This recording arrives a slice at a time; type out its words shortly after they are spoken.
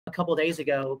a couple of days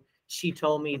ago, she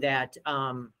told me that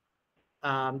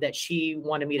that she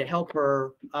wanted me to help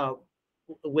her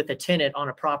with a tenant on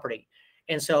a property.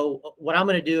 And so what I'm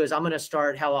going to do is I'm going to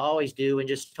start how I always do and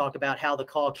just talk about how the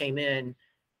call came in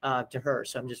to her.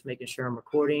 So I'm just making sure I'm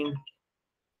recording,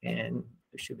 and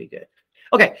it should be good.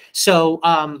 Okay, so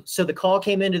so the call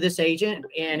came into this agent,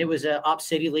 and it was a Op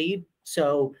City lead.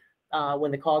 So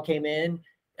when the call came in,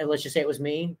 and let's just say it was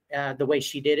me, the way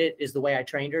she did it is the way I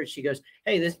trained her. She goes,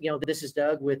 "Hey, this is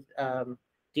Doug with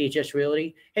DHS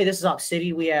Realty. Hey, this is Op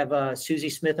City. We have Susie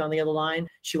Smith on the other line.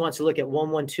 She wants to look at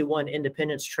 1121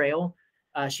 Independence Trail.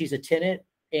 She's a tenant,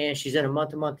 and she's in a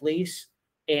month-to-month lease.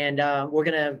 And we're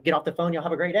gonna get off the phone. You'll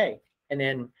have a great day." And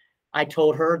then I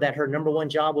told her that her number one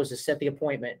job was to set the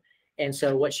appointment. And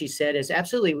so what she said is,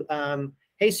 absolutely.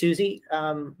 Hey, Susie,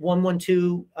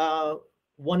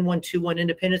 1121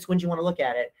 Independence, when do you want to look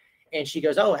at it? And she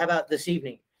goes, oh, how about this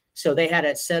evening? So they had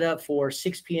it set up for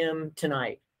 6 p.m.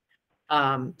 tonight.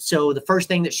 So the first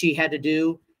thing that she had to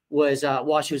do was,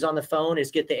 while she was on the phone, is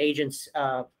get the agent's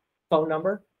phone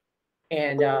number,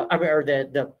 and or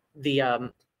the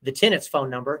tenant's phone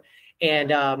number.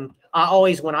 And I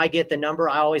always, when I get the number,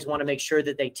 I always want to make sure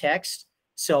that they text.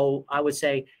 So I would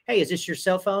say, hey, is this your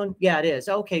cell phone? Yeah, it is.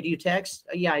 Okay, do you text?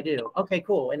 Yeah, I do. Okay,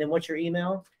 cool. And then what's your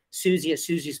email?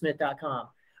 Susie@susiesmith.com.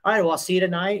 All right, well, I'll see you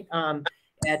tonight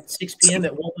at 6 p.m.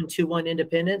 at 1121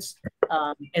 Independence.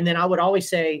 And then I would always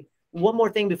say, one more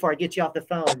thing before I get you off the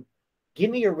phone. Give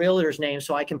me your realtor's name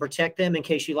so I can protect them in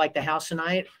case you like the house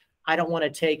tonight. I don't want to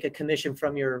take a commission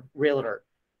from your realtor.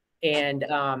 And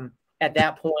at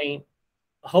that point,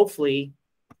 hopefully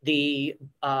the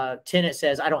tenant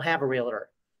says, I don't have a realtor.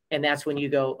 And that's when you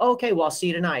go, oh, okay, well, I'll see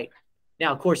you tonight.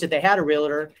 Now, of course, if they had a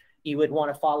realtor, you would want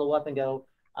to follow up and go,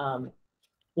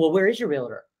 well, where is your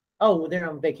realtor? Oh, well, they're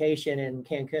on vacation in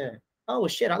Cancun. Oh, well,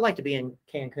 shit, I'd like to be in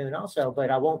Cancun also, but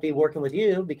I won't be working with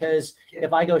you, because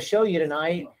if I go show you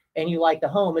tonight and you like the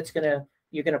home,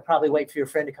 you're going to probably wait for your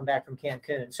friend to come back from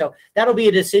Cancun. So that'll be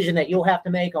a decision that you'll have to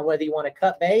make on whether you want to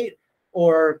cut bait,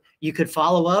 or you could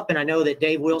follow up. And I know that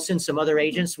Dave Wilson, some other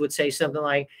agents would say something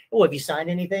like, oh, have you signed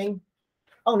anything?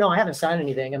 Oh, no, I haven't signed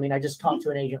anything. I mean, I just talked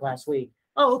to an agent last week.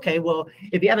 Oh, okay. Well,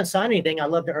 if you haven't signed anything, I'd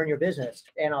love to earn your business,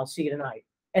 and I'll see you tonight.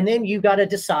 And then you got to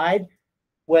decide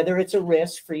whether it's a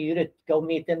risk for you to go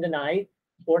meet them tonight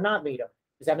or not meet them.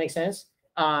 Does that make sense?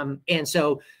 And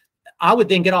so I would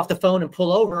then get off the phone and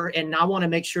pull over, and I want to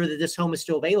make sure that this home is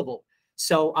still available.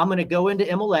 So I'm going to go into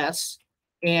MLS,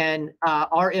 and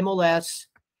our MLS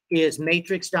is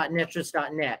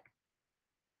matrix.netrus.net.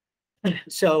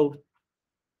 So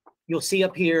you'll see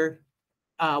up here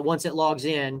once it logs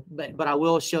in, but I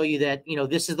will show you that,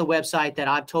 this is the website that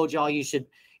I've told y'all you should,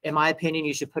 in my opinion,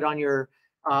 you should put on your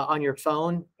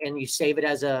phone, and you save it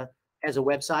as a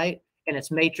website, and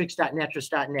it's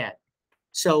matrix.netrus.net.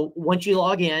 So once you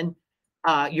log in,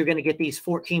 you're going to get these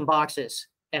 14 boxes.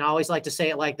 And I always like to say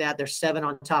it like that. There's 7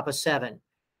 on top of 7.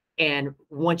 And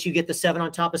once you get the 7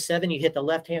 on top of 7, you hit the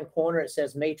left-hand corner. It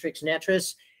says Matrix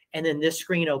Netrus. And then this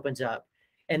screen opens up.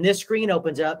 And this screen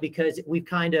opens up because we've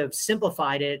kind of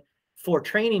simplified it for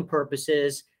training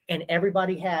purposes. And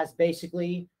everybody has,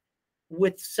 basically,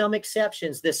 with some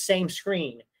exceptions, the same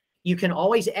screen. You can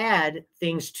always add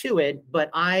things to it.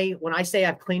 But when I say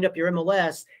I've cleaned up your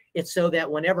MLS, it's so that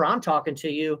whenever I'm talking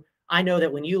to you, I know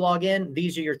that when you log in,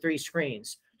 these are your 3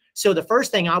 screens. So the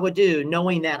first thing I would do,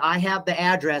 knowing that I have the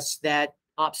address that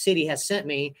Op City has sent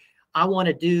me, I want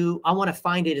to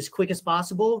find it as quick as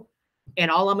possible. And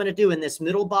all I'm going to do in this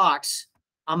middle box,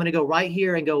 I'm going to go right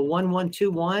here and go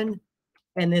 1121.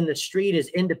 And then the street is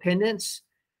Independence.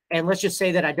 And let's just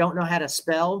say that I don't know how to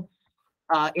spell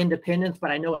Independence,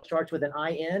 but I know it starts with an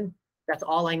I-N. That's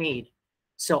all I need.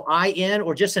 So I-N,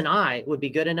 or just an I, would be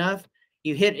good enough.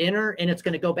 You hit enter, and it's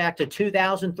going to go back to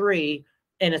 2003,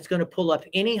 and it's going to pull up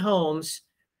any homes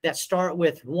that start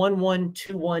with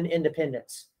 1121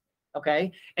 Independence.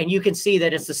 Okay. And you can see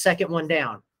that it's the second one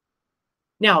down.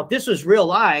 Now, if this was real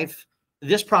life,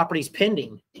 this property's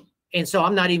pending. And so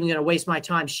I'm not even going to waste my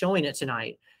time showing it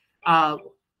tonight.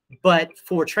 But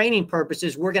for training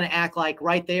purposes, we're going to act like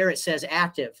right there it says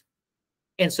active.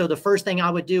 And so the first thing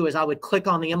I would do is I would click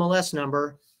on the MLS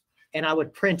number, and I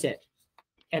would print it.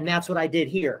 And that's what I did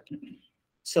here.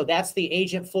 So that's the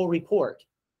agent full report.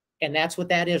 And that's what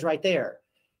that is right there.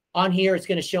 On here, it's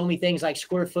going to show me things like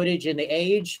square footage and the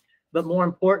age. But more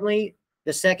importantly,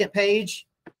 the second page,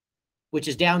 which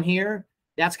is down here,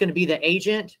 that's going to be the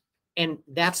agent. And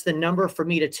that's the number for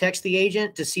me to text the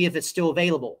agent to see if it's still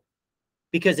available.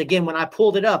 Because again, when I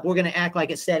pulled it up, we're going to act like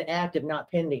it said active,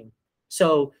 not pending.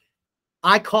 So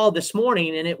I called this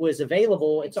morning and it was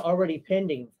available. It's already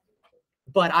pending.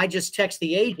 but I just text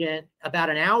the agent about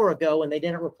an hour ago and they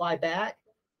didn't reply back.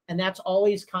 And that's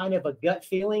always kind of a gut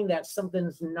feeling that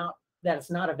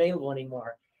it's not available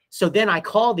anymore. So then I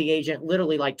called the agent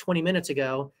literally like 20 minutes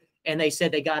ago, and they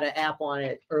said they got an app on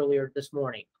it earlier this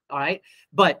morning. All right.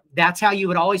 But that's how you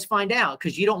would always find out,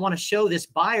 because you don't want to show this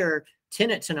buyer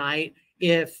tenant tonight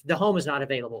if the home is not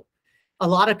available. A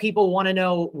lot of people want to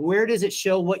know, where does it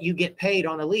show what you get paid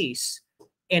on a lease?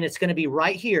 And it's going to be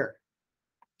right here.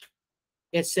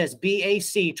 It says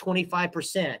BAC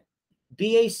 25%.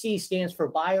 BAC stands for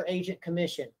buyer agent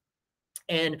commission.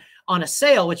 And on a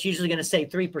sale, it's usually going to say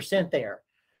 3% there.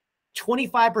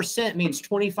 25% means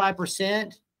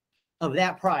 25% of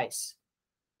that price.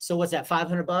 So what's that,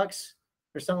 $500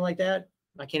 or something like that?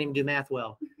 I can't even do math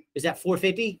well. Is that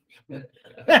 $450?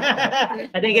 I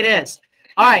think it is.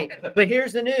 All right, but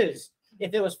here's the news.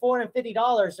 If it was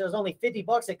 $450, there's only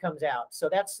 $50 that comes out. So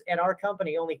that's at our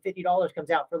company, only $50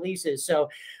 comes out for leases. So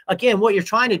again, what you're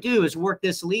trying to do is work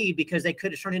this lead, because they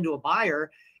could have turned into a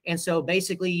buyer. And so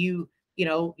basically you're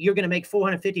going to make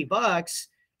 $450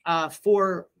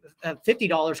 for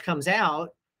 $50 comes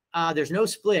out. There's no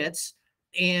splits.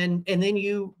 And then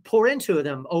you pour into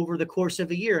them over the course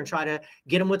of a year and try to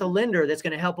get them with a lender that's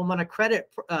going to help them on a credit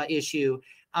issue.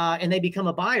 And they become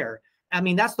a buyer. I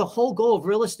mean, that's the whole goal of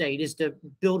real estate, is to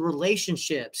build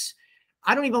relationships.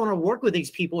 I don't even want to work with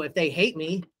these people if they hate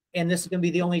me and this is going to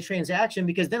be the only transaction,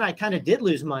 because then I kind of did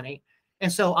lose money. And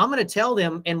so I'm going to tell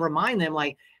them and remind them,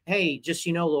 like, hey, just,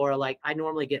 Laura, like, I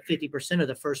normally get 50% of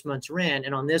the first month's rent.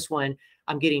 And on this one,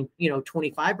 I'm getting,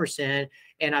 25%.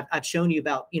 And I've shown you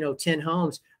about, 10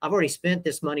 homes. I've already spent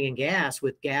this money in gas,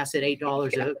 with gas at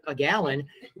 $8 a gallon.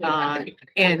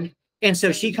 And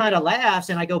so she kind of laughs,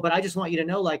 and I go, but I just want you to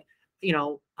know, like,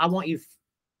 I want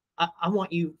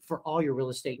you for all your real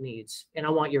estate needs. And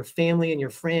I want your family and your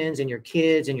friends and your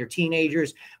kids and your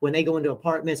teenagers when they go into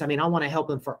apartments. I mean, I want to help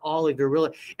them for all of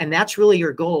your and that's really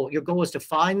your goal. Your goal is to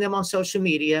find them on social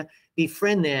media,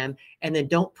 befriend them, and then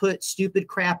don't put stupid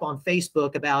crap on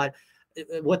Facebook about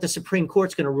what the Supreme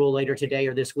Court's going to rule later today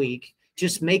or this week.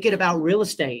 Just make it about real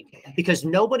estate, because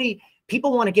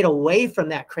people want to get away from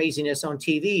that craziness on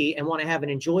TV and want to have an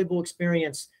enjoyable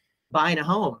experience buying a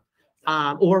home.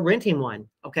 Or renting one.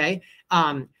 Okay.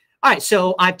 All right.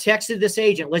 So I've texted this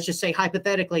agent, let's just say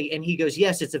hypothetically, and he goes,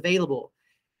 yes, it's available.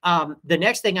 The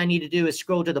next thing I need to do is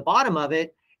scroll to the bottom of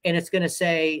it, and it's going to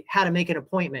say how to make an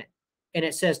appointment. And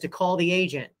it says to call the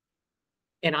agent.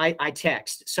 And I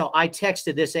text. So I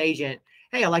texted this agent,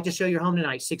 hey, I'd like to show your home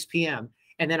tonight, 6 p.m.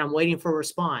 And then I'm waiting for a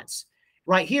response.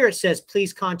 Right here, it says,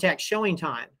 please contact showing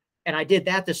time. And I did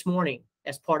that this morning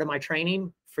as part of my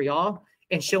training for y'all.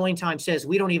 And showing time says,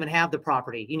 we don't even have the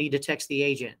property. You need to text the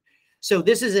agent. So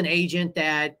this is an agent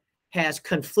that has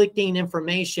conflicting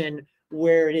information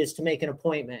where it is to make an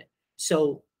appointment.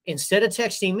 So instead of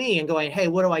texting me and going, hey,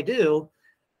 what do I do?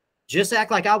 Just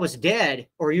act like I was dead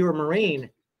or you were a Marine.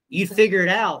 You'd figure it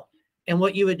out. And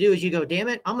what you would do is you go, damn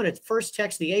it, I'm going to first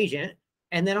text the agent,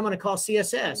 and then I'm going to call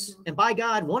CSS. And by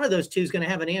God, one of those two is going to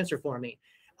have an answer for me.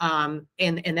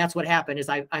 And that's what happened is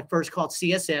I first called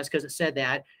CSS because it said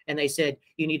that, and they said,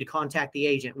 you need to contact the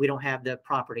agent. We don't have the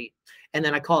property. And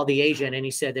then I called the agent, and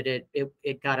he said that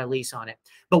it got a lease on it,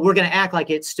 but we're going to act like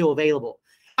it's still available.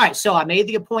 All right. So I made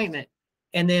the appointment.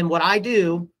 And then what I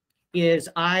do is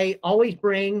I always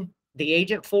bring the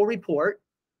agent full report,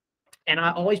 and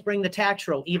I always bring the tax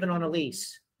roll, even on a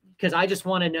lease, because I just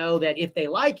want to know that if they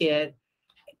like it,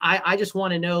 I just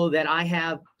want to know that I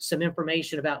have some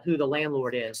information about who the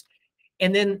landlord is.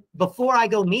 And then before I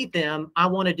go meet them, I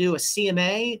want to do a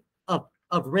CMA of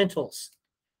rentals.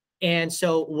 And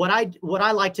so what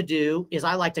I like to do is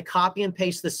I like to copy and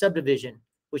paste the subdivision,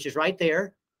 which is right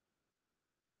there.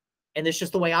 And this is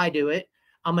just the way I do it.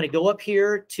 I'm going to go up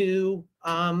here to,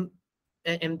 and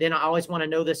then I always want to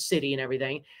know the city and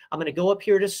everything. I'm going to go up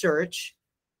here to search,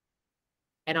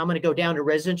 and I'm going to go down to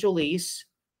residential lease.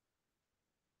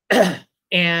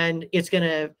 And it's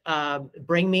going to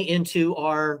bring me into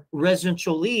our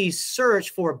residential lease search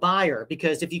for a buyer,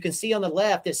 because if you can see on the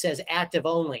left, it says active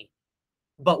only.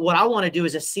 But what I want to do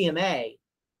is a CMA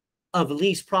of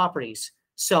lease properties.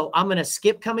 So I'm going to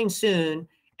skip coming soon,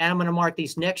 and I'm going to mark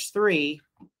these next three.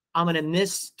 I'm going to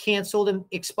miss canceled and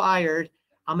expired.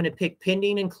 I'm going to pick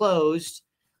pending and closed.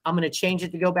 I'm going to change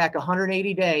it to go back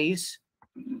 180 days.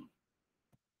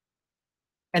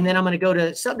 And then I'm going to go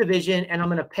to subdivision, and I'm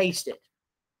going to paste it.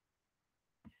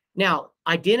 Now,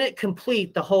 I didn't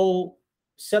complete the whole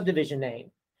subdivision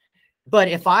name, but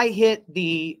if I hit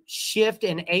the Shift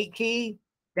and 8 key,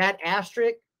 that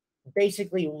asterisk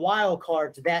basically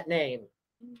wildcards that name.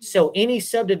 So any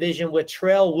subdivision with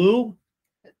Trail Woo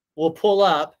will pull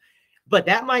up. but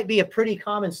that might be a pretty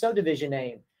common subdivision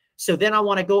name. So then I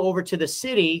want to go over to the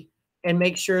city and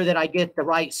make sure that I get the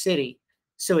right city.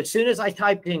 So as soon as I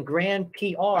typed in Grand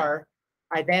PR,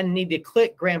 I then need to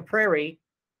click Grand Prairie,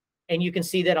 and you can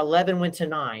see that 11 went to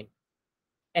 9.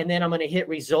 And then I'm going to hit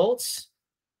results.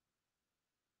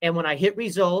 And when I hit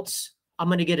results, I'm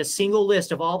going to get a single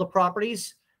list of all the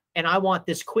properties. And I want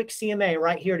this quick CMA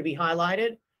right here to be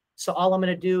highlighted. So all I'm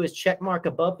going to do is check mark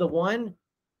above the 1.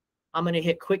 I'm going to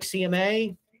hit quick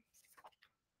CMA.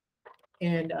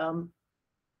 And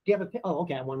do you have a, oh,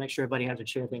 okay. I want to make sure everybody has a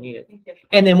chair if they need it.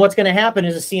 And then what's going to happen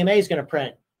is a CMA is going to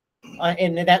print.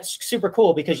 And that's super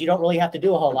cool because you don't really have to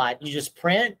do a whole lot. You just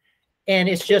print, and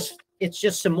it's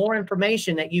just some more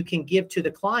information that you can give to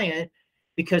the client,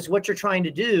 because what you're trying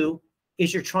to do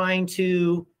is you're trying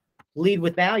to lead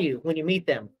with value when you meet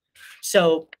them.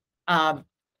 So I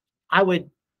would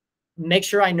make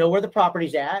sure I know where the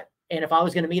property's at. And if I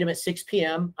was going to meet them at 6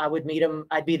 p.m., I would meet them.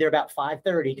 I'd be there about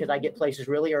 5:30 because I get places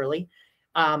really early.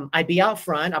 I'd be out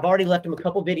front. I've already left them a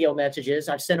couple video messages.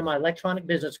 I've sent them my electronic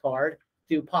business card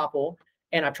through Popple,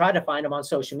 and I've tried to find them on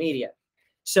social media.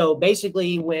 So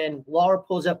basically, when Laura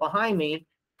pulls up behind me,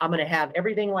 I'm going to have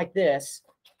everything like this.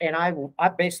 And I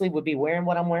basically would be wearing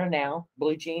what I'm wearing now.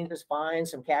 Blue jeans is fine.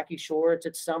 Some khaki shorts.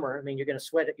 It's summer. I mean, you're going to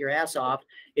sweat your ass off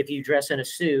if you dress in a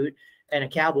suit and a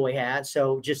cowboy hat.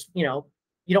 So just, you know,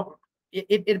 you don't,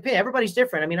 it depends. Everybody's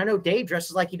different. I mean, I know Dave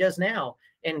dresses like he does now,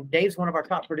 and Dave's one of our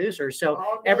top producers. So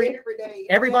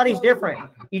everybody's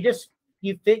different.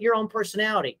 You fit your own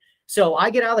personality. So I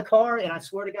get out of the car, and I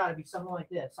swear to God, it'd be something like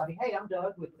this. I'd be, hey, I'm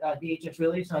Doug with DHS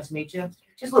Realty. It's nice to meet you.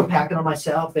 Just a little packing on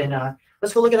myself, and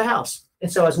let's go look at the house.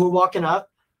 And so as we're walking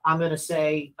up, I'm going to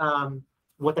say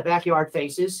what the backyard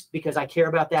faces, because I care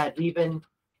about that even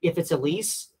if it's a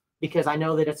lease, because I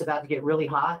know that it's about to get really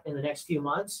hot in the next few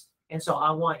months. And so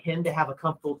I want him to have a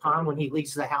comfortable time when he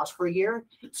leases the house for a year.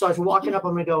 So as we're walking up,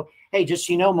 I'm going to go, hey, just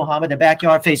so you know, Mohammed, the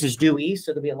backyard faces due east,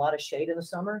 so there'll be a lot of shade in the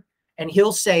summer. And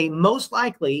he'll say, most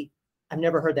likely, I've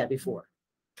never heard that before.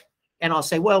 And I'll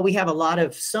say, well, we have a lot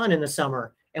of sun in the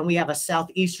summer, and we have a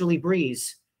southeasterly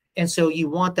breeze. And so you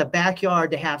want the backyard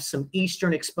to have some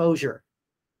eastern exposure.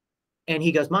 And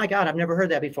he goes, my God, I've never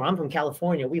heard that before. I'm from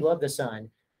California. We love the sun.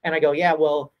 And I go, yeah,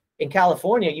 well, in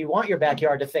California, you want your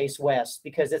backyard to face west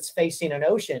because it's facing an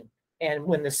ocean. And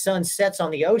when the sun sets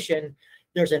on the ocean,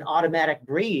 there's an automatic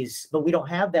breeze, but we don't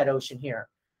have that ocean here.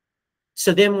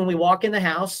 So then when we walk in the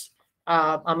house,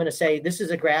 I'm going to say, this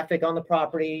is a graphic on the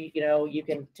property. You know, you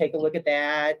can take a look at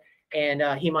that. And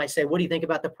he might say, what do you think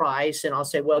about the price? And I'll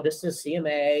say, well, this is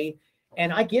CMA.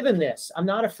 And I give him this. I'm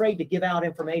not afraid to give out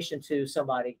information to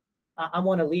somebody. I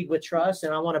want to lead with trust,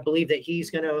 and I want to believe that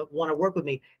he's going to want to work with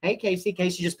me. Hey, Casey.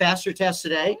 Casey just passed her test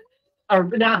today, or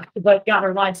not, but got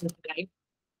her license today.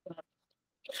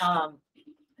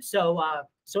 So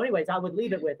anyways, I would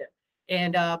leave it with it.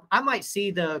 And I might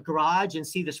see the garage and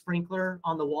see the sprinkler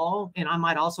on the wall. And I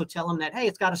might also tell him that, hey,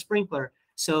 it's got a sprinkler.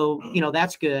 So, you know,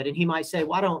 that's good. And he might say,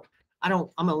 well,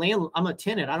 I'm a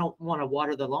tenant. I don't want to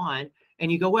water the lawn.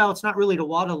 And you go, well, it's not really to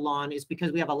water the lawn. It's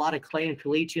because we have a lot of clay and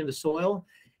caliche in the soil.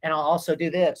 And I'll also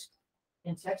do this.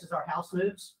 In Texas, our house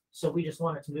moves. So we just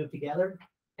want it to move together.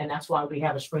 And that's why we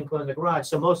have a sprinkler in the garage.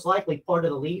 So most likely part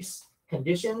of the lease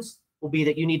conditions will be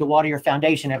that you need to water your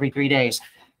foundation every 3 days,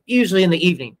 usually in the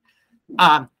evening.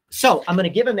 So I'm going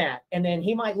to give him that. And then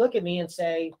he might look at me and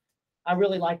say, I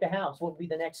really like the house. What would be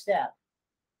the next step?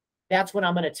 That's when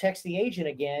I'm going to text the agent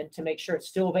again to make sure it's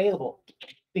still available,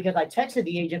 because I texted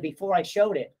the agent before I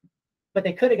showed it, but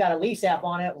they could have got a lease app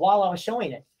on it while I was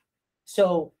showing it.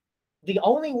 So the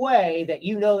only way that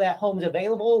you know that home's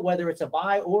available, whether it's a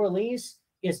buy or a lease,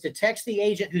 is to text the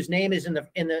agent whose name is on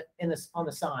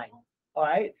the sign. All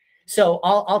right. So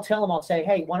I'll tell them, I'll say,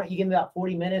 hey, why don't you give me about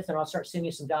 40 minutes and I'll start sending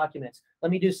you some documents.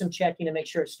 Let me do some checking to make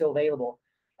sure it's still available.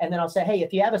 And then I'll say, hey,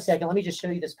 if you have a second, let me just show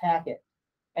you this packet.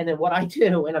 And then what I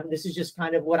do, and this is just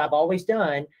kind of what I've always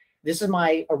done, this is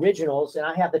my originals, and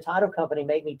I have the title company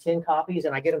make me 10 copies,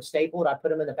 and I get them stapled. I put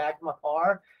them in the back of my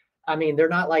car. I mean, they're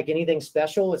not like anything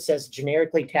special. It says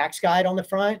generically tax guide on the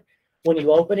front. When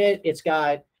you open it, it's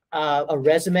got a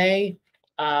resume.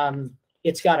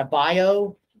 It's got a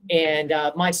bio. And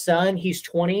my son, he's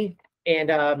 20, and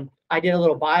I did a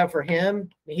little bio for him.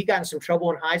 He got in some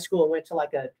trouble in high school and went to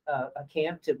like a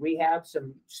camp to rehab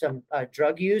some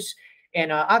drug use.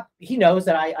 And he knows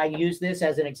that I use this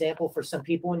as an example for some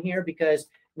people in here, because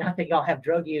not that y'all have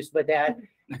drug use, but that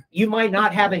you might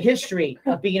not have a history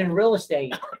of being in real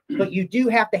estate, but you do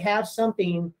have to have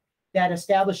something that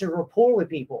establishes a rapport with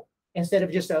people instead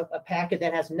of just a packet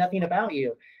that has nothing about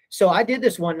you. So I did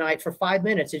this one night for 5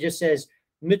 minutes. It just says,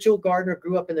 Mitchell Gardner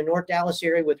grew up in the North Dallas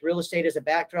area with real estate as a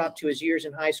backdrop to his years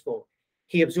in high school.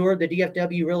 He absorbed the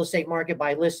DFW real estate market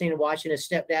by listening and watching his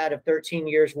stepdad of 13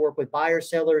 years work with buyers,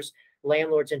 sellers,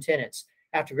 landlords, and tenants.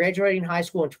 After graduating high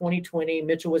school in 2020,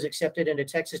 Mitchell was accepted into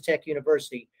Texas Tech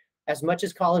University. As much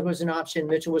as college was an option,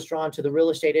 Mitchell was drawn to the real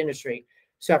estate industry.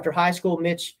 So after high school,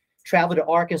 Mitch traveled to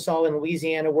Arkansas and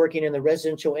Louisiana, working in the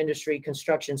residential industry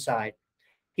construction side.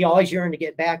 He always yearned to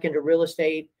get back into real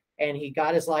estate, and he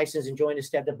got his license and joined his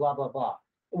stepdad, blah, blah, blah.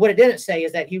 What it didn't say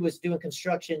is that he was doing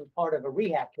construction part of a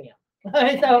rehab camp.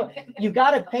 So you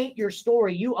got to paint your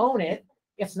story. You own it.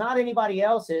 It's not anybody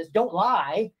else's. Don't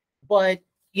lie. But,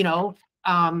 you know,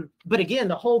 but again,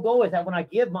 the whole goal is that when I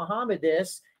give Muhammad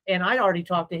this, and I already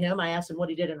talked to him, I asked him what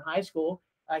he did in high school.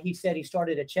 He said he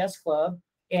started a chess club,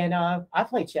 and I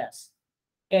play chess.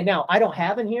 And now I don't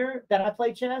have in here that I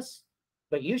play chess,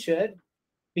 but you should.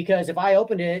 Because if I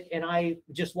opened it and I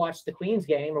just watched the Queen's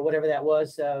game or whatever that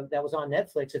was on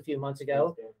Netflix a few months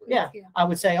ago, yeah, I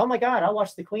would say, oh my God, I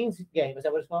watched the Queen's game. Is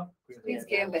that what it's called? Queen's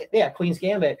Gambit. Yeah, Queen's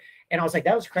Gambit. And I was like,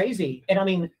 that was crazy. And I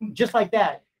mean, just like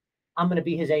that, I'm going to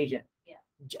be his agent. Yeah.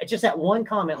 Just that one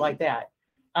comment like that.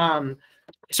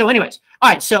 So anyways,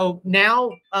 all right. So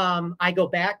now I go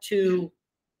back to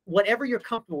whatever you're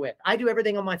comfortable with. I do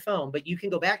everything on my phone, but you can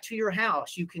go back to your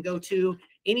house. You can go to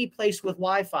any place with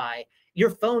Wi-Fi. Your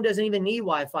phone doesn't even need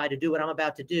Wi-Fi to do what I'm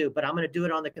about to do, but I'm going to do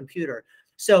it on the computer.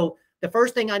 So the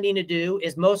first thing I need to do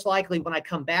is most likely when I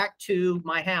come back to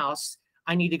my house,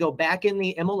 I need to go back in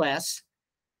the MLS.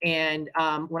 And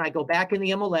when I go back in the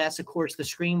MLS, of course, the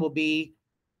screen will be,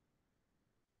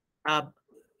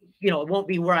 you know, it won't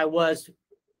be where I was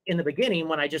in the beginning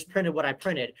when I just printed what I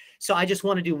printed. So I just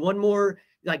want to do one more,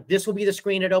 like this will be the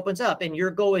screen that opens up. And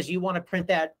your goal is you want to print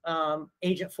that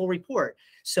agent full report.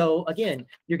 So again,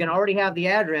 you're going to already have the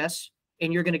address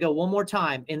and you're going to go one more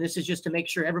time. And this is just to make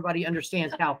sure everybody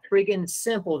understands how friggin'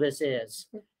 simple this is.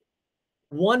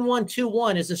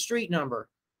 1121 is the street number.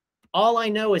 All I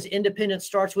know is Independence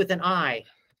starts with an I.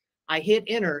 I hit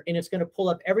enter and it's going to pull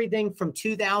up everything from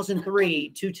 2003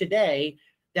 to today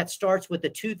that starts with the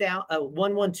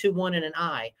 1121 and an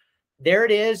I. There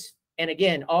it is. And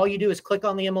again, all you do is click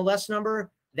on the MLS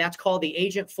number. That's called the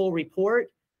agent full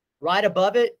report. Right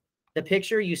above it, the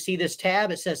picture, you see this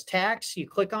tab. It says tax. You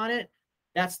click on it.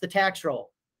 That's the tax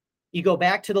roll. You go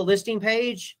back to the listing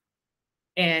page.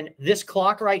 And this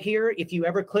clock right here, if you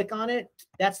ever click on it,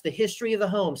 that's the history of the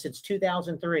home since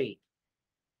 2003.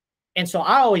 And so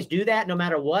I always do that no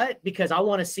matter what, because I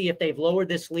want to see if they've lowered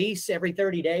this lease every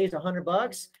 30 days,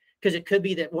 $100, because it could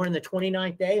be that we're in the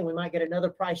 29th day and we might get another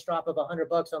price drop of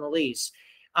 $100 on the lease.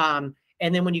 And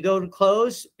then when you go to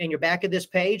close and you're back at this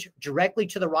page, directly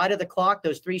to the right of the clock,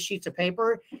 those 3 sheets of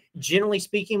paper, generally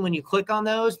speaking, when you click on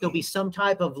those, there'll be some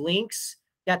type of links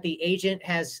that the agent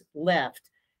has left.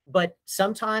 But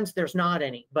sometimes there's not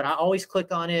any, but I always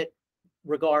click on it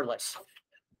regardless.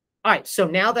 All right, so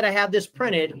now that I have this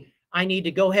printed, I need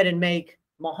to go ahead and make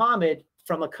Muhammad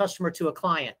from a customer to a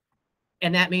client.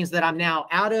 And that means that I'm now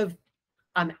out of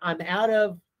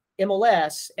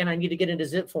MLS and I need to get into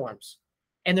zip forms.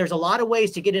 And there's a lot of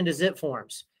ways to get into zip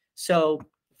forms. So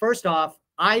first off,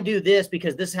 I do this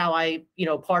because this is how I,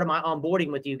 part of my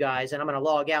onboarding with you guys, and I'm going to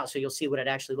log out so you'll see what it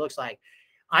actually looks like.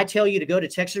 I tell you to go to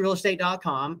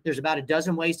texasrealestate.com. There's about a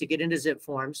dozen ways to get into zip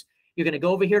forms. You're going to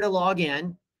go over here to log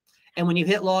in. And when you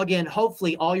hit login,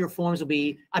 hopefully all your forms will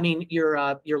be, your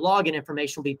login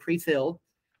information will be pre-filled.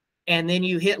 And then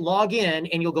you hit login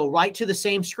and you'll go right to the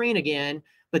same screen again,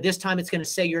 but this time it's going to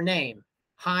say your name.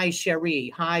 Hi,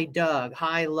 Sherry. Hi, Doug.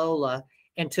 Hi, Lola.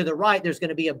 And to the right, there's going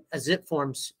to be a zip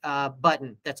forms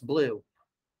button that's blue.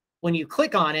 When you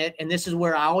click on it, and this is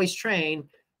where I always train,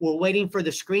 we're waiting for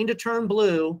the screen to turn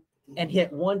blue and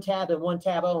hit one tab and one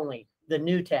tab only, the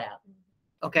new tab.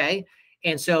 Okay.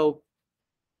 And so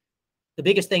the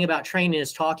biggest thing about training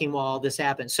is talking while all this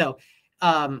happens. So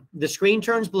the screen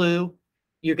turns blue.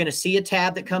 You're going to see a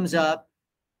tab that comes up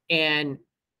and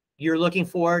you're looking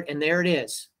for it. And there it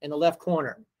is in the left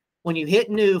corner. When you hit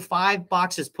new, 5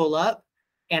 boxes pull up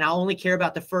and I only care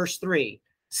about the first 3: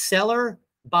 seller,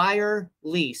 buyer,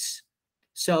 lease.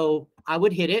 So I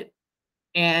would hit it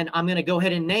and I'm going to go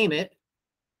ahead and name it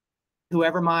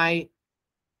whoever my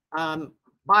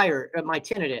buyer, my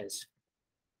tenant is.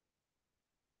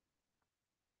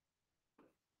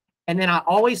 And then I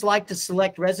always like to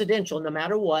select residential no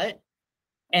matter what.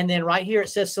 And then right here, it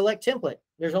says select template.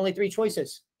 There's only 3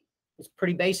 choices. It's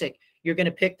pretty basic. You're going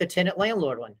to pick the tenant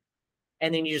landlord one.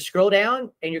 And then you just scroll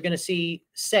down and you're going to see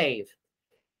save.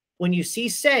 When you see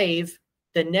save,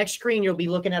 the next screen, you'll be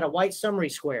looking at a white summary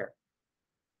square.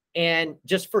 And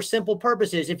just for simple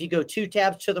purposes, if you go 2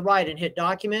 tabs to the right and hit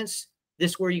documents,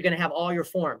 this is where you're going to have all your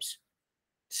forms.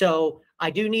 So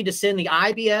I do need to send the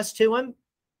IBS to him.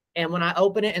 And when I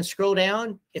open it and scroll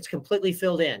down, it's completely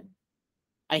filled in.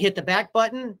 I hit the back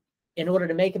button. In order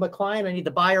to make him a client, I need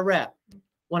the buyer rep.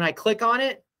 When I click on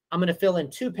it, I'm going to fill in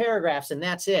 2 paragraphs and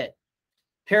that's it.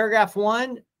 Paragraph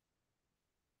 1,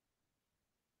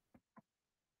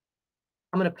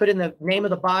 I'm going to put in the name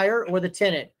of the buyer or the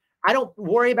tenant. I don't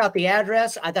worry about the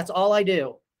address. That's all I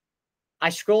do. I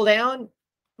scroll down.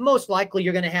 Most likely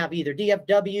you're going to have either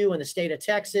DFW in the state of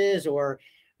Texas, or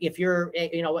if you're,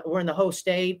 you know, we're in the host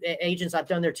state. Agents, I've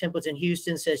done their templates in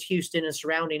Houston, says Houston and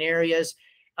surrounding areas.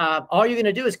 All you're going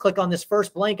to do is click on this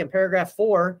first blank in paragraph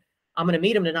 4. I'm going to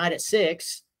meet them tonight at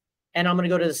 6. And I'm going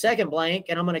to go to the second blank,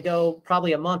 and I'm going to go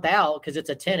probably a month out because it's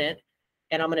a tenant.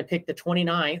 And I'm going to pick the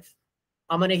 29th.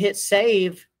 I'm going to hit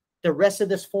save. The rest of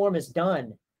this form is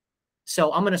done.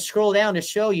 So I'm going to scroll down to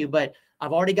show you, but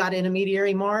I've already got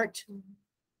intermediary marked.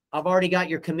 I've already got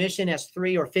your commission as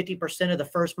 3 or 50% of the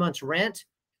first month's rent.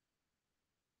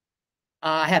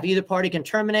 I have either party can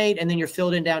terminate, and then you're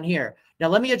filled in down here. Now,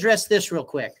 let me address this real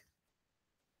quick.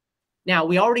 Now,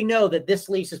 we already know that this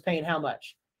lease is paying how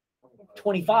much?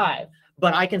 25,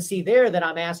 but I can see there that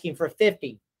I'm asking for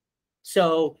 50.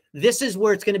 So this is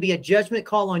where it's going to be a judgment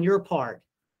call on your part.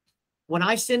 When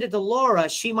I send it to Laura,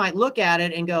 she might look at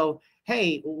it and go,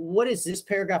 hey, what is this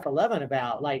paragraph 11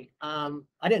 about? Like, I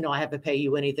didn't know I have to pay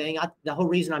you anything. The whole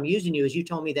reason I'm using you is you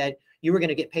told me that you were going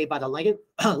to get paid by the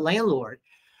landlord.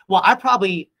 Well, I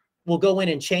probably will go in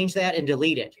and change that and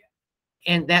delete it.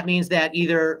 And that means that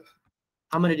either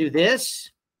I'm going to do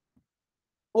this,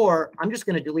 or I'm just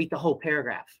going to delete the whole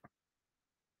paragraph.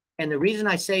 And the reason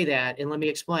I say that, and let me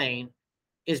explain,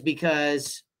 is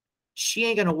because she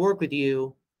ain't going to work with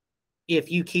you if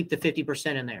you keep the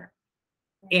 50% in there.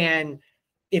 And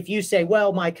if you say,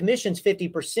 well, my commission's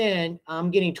 50%,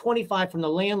 I'm getting 25 from the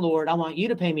landlord, I want you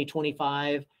to pay me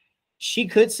 25. She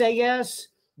could say yes,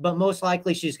 but most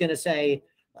likely she's going to say,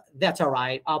 that's all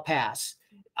right, I'll pass.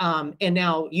 And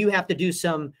now you have to do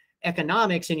some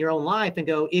economics in your own life and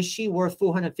go, is she worth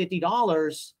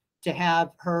 $450 to have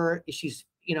her? She's,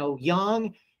 you know,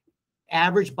 young,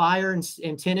 average buyer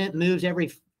and tenant moves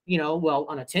every, you know, well,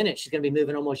 on a tenant, she's going to be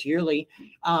moving almost yearly.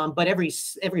 But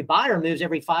every buyer moves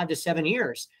every 5 to 7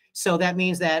 years. So that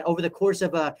means that over the course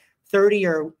of a 30,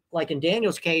 or like in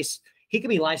Daniel's case, he could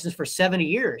be licensed for 70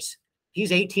 years.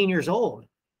 He's 18 years old.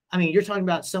 I mean, you're talking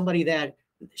about somebody that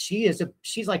she's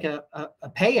like a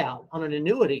payout on an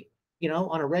annuity, you know,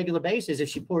 on a regular basis if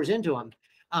she pours into him,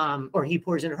 or he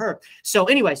pours into her. So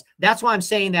anyways, that's why I'm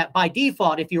saying that by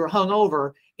default, if you were hung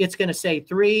over, it's going to say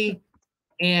 3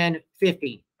 and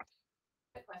 50.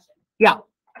 Good question. Yeah.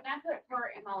 Can I put for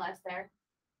MLS there?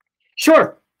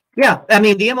 Sure. Yeah. I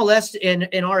mean, the MLS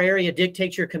in our area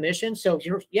dictates your commission. So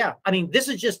yeah, I mean, this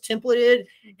is just templated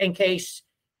in case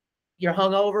you're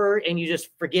hung over and you just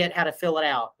forget how to fill it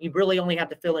out. You really only have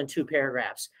to fill in 2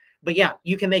 paragraphs. But yeah,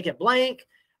 you can make it blank,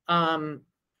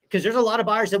 because there's a lot of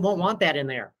buyers that won't want that in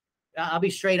there. I'll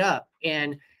be straight up.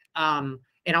 And I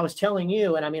was telling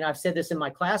you, and I mean, I've said this in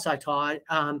my class I taught,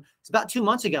 it's about 2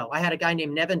 months ago. I had a guy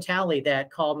named Nevin Talley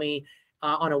that called me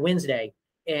on a Wednesday.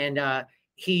 And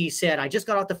he said, I just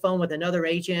got off the phone with another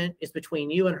agent. It's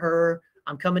between you and her.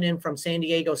 I'm coming in from San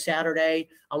Diego Saturday.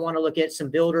 I want to look at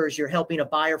some builders. You're helping a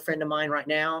buyer friend of mine right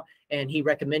now, and he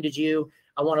recommended you.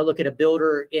 I want to look at a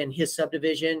builder in his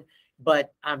subdivision,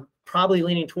 but I'm probably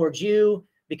leaning towards you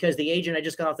because the agent I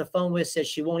just got off the phone with says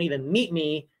she won't even meet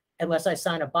me unless I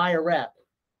sign a buyer rep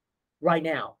right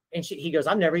now. And he goes,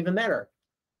 I've never even met her.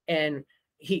 And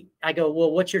I go,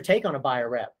 well, what's your take on a buyer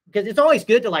rep? Because it's always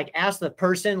good to like ask the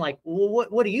person, like, well,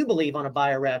 what do you believe on a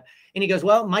buyer rep? And he goes,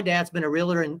 well, my dad's been a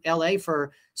realtor in LA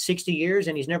for 60 years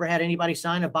and he's never had anybody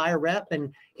sign a buyer rep.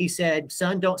 And he said,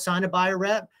 son, don't sign a buyer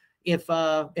rep. If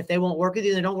they won't work with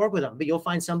you, then don't work with them, but you'll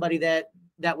find somebody that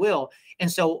will.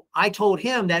 And so I told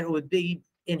him that it would be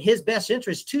in his best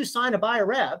interest to sign a buyer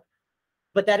rep,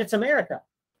 but that it's America.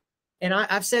 And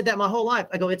I've said that my whole life.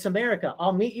 I go, it's America.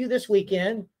 I'll meet you this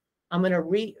weekend. I'm going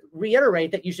to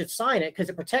reiterate that you should sign it because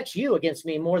it protects you against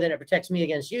me more than it protects me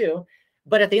against you.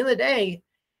 But at the end of the day,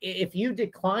 if you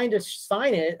decline to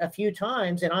sign it a few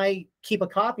times and I keep a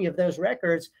copy of those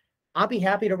records, I'll be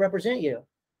happy to represent you.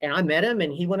 And I met him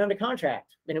and he went under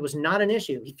contract and it was not an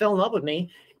issue. He fell in love with me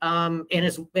and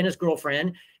his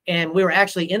girlfriend. And we were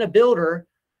actually in a builder,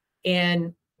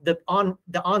 and the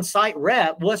on-site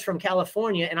rep was from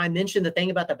California. And I mentioned the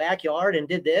thing about the backyard and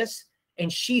did this.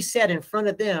 And she said in front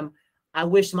of them, I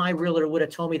wish my realtor would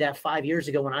have told me that 5 years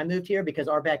ago when I moved here, because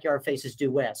our backyard faces due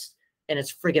west and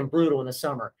it's friggin' brutal in the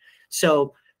summer.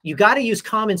 So you got to use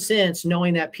common sense,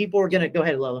 knowing that people are going to go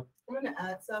ahead, Lola. I'm gonna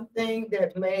add something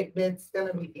that's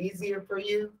gonna be easier for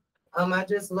you. I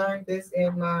just learned this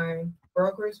in my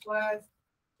brokerage class,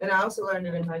 and I also learned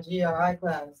it in my GRI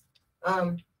class.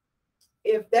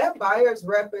 If that buyer's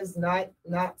rep is not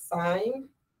signed,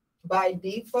 by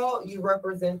default, you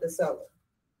represent the seller.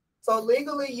 So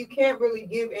legally, you can't really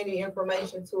give any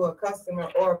information to a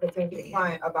customer or a potential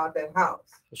client about that house.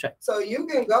 That's right. So you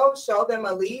can go show them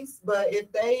a lease, but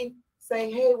if they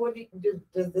say, "Hey,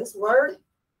 does this work?"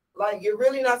 Like, you're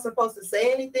really not supposed to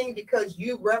say anything because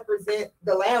you represent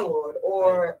the landlord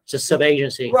or It's a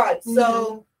sub-agency. right.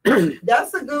 So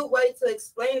that's a good way to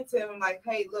explain to them, like,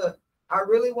 "Hey, look, I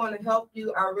really want to help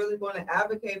you. I really want to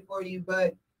advocate for you,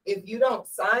 but if you don't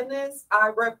sign this, I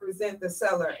represent the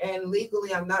seller, and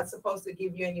legally, I'm not supposed to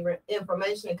give you any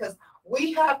information because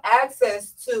we have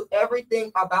access to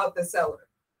everything about the seller,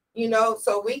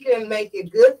 so we can make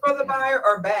it good for the buyer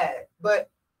or bad. But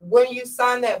when you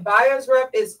sign that buyer's rep,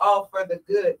 it's all for the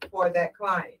good for that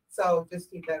client. So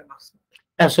just keep that in mind."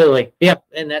 Absolutely. Yep.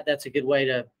 And that's a good way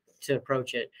to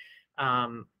approach it.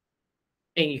 And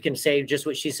you can say just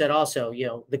what she said also,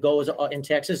 the goal is in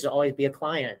Texas is to always be a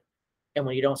client. And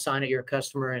when you don't sign it, you're a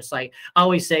customer. And it's like, I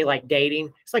always say, like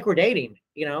dating, it's like we're dating,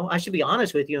 I should be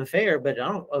honest with you and fair, but I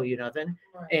don't owe you nothing.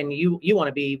 Right. And you want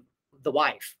to be the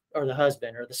wife or the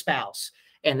husband or the spouse.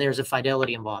 And there's a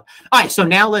fidelity involved. All right. So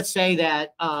now let's say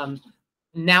that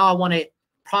now I want to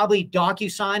probably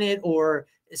DocuSign it or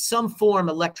some form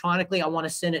electronically. I want to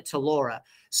send it to Laura.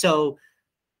 So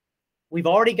we've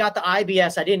already got the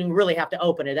IBS. I didn't really have to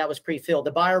open it. That was pre-filled.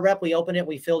 The buyer rep, we opened it.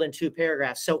 We filled in 2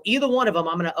 paragraphs. So either one of them,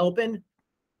 I'm going to open.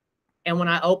 And when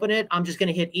I open it, I'm just going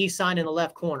to hit e-sign in the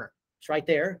left corner. It's right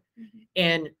there.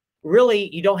 And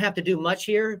really, you don't have to do much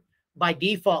here. By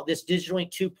default, this Digital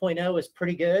Ink 2.0 is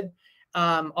pretty good.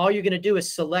 All you're going to do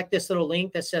is select this little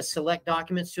link that says select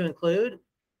documents to include.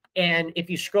 And if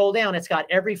you scroll down, it's got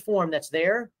every form that's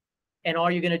there. And all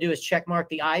you're going to do is check mark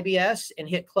the IBS and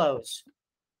hit close.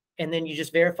 And then you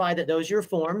just verify that those are your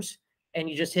forms and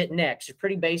you just hit next. It's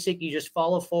pretty basic. You just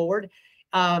follow forward.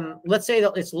 Let's say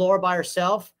that it's Laura by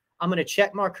herself. I'm going to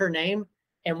check mark her name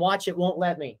and watch, it won't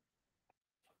let me.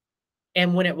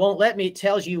 And when it won't let me, it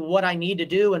tells you what I need to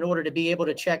do in order to be able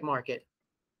to check mark it.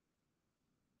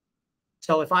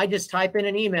 So if I just type in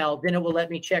an email, then it will let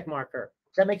me check mark her.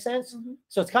 Does that make sense?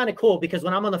 So it's kind of cool because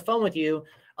when I'm on the phone with you,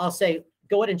 I'll say,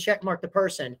 go ahead and check mark the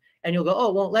person. And you'll go, oh,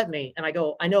 it won't let me. And I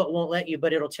go, I know it won't let you,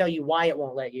 but it'll tell you why it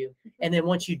won't let you. And then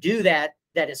once you do that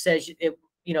it says it,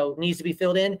 needs to be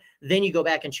filled in, then you go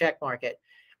back and check mark it.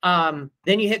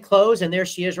 Then you hit close and there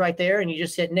she is right there. And you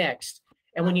just hit next.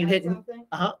 And when you hit,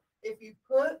 if you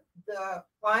put the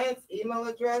client's email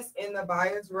address in the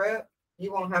buyer's rep,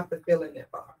 you won't have to fill in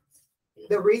that box.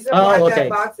 The reason why that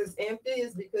box is empty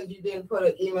is because you didn't put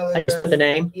an email address. I just put the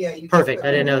name? Yeah. Perfect.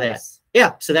 I didn't know that.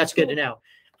 Yeah. So that's good to know.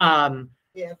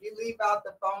 Yeah, if you leave out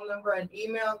the phone number and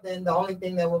email, then the only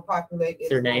thing that will populate is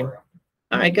their name. Laura.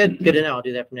 All right, good to know. I'll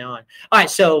do that from now on. All right,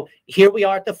 so here we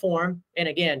are at the form. And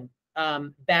again,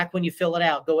 back when you fill it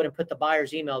out, go ahead and put the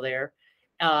buyer's email there.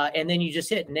 And then you just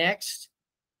hit next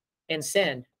and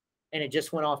send. And it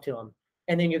just went off to them.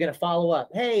 And then you're going to follow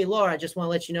up. Hey, Laura, I just want to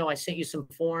let you know I sent you some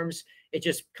forms. It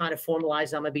just kind of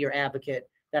formalized. I'm going to be your advocate,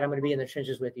 that I'm going to be in the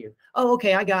trenches with you. Oh,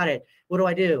 okay, I got it. What do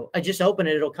I do? I just open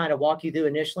it. It'll kind of walk you through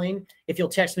initially. If you'll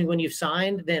text me when you've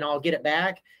signed, then I'll get it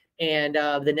back. And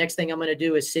the next thing I'm going to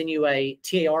do is send you a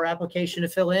TAR application to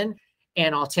fill in,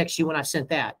 and I'll text you when I've sent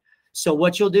that. So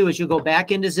what you'll do is you'll go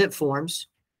back into Zip Forms,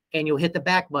 and you'll hit the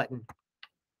back button,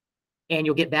 and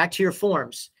you'll get back to your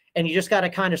forms. And you just got to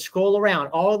kind of scroll around.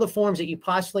 All of the forms that you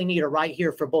possibly need are right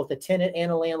here for both a tenant and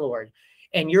a landlord.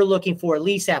 And you're looking for a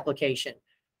lease application.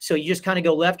 So you just kind of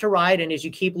go left to right. And as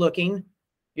you keep looking,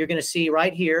 you're going to see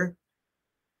right here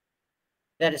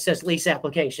that it says lease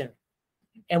application.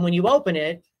 And when you open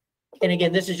it, and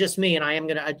again, this is just me, and I am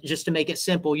going to, just to make it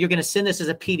simple, you're going to send this as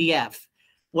a PDF.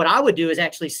 What I would do is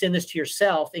actually send this to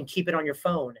yourself and keep it on your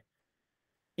phone,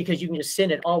 because you can just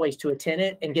send it always to a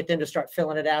tenant and get them to start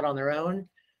filling it out on their own.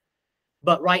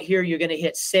 But right here, you're going to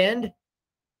hit send,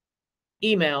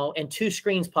 email, and 2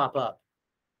 screens pop up.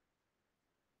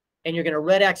 And you're going to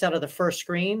red X out of the first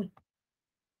screen.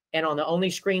 And on the only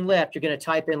screen left, you're going to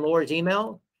type in Laura's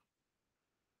email.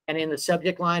 And in the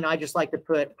subject line, I just like to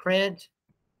put print,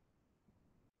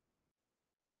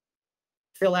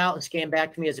 fill out, and scan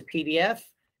back to me as a PDF.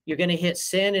 You're going to hit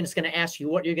send, and it's going to ask you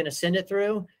what you're going to send it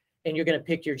through. And you're going to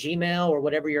pick your Gmail or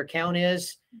whatever your account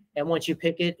is. And once you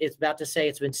pick it, it's about to say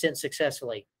it's been sent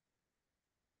successfully.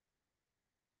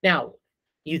 Now,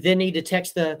 you then need to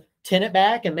text the tenant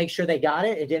back and make sure they got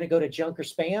it. It didn't go to junk or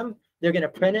spam. They're going to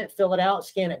print it, fill it out,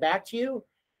 scan it back to you.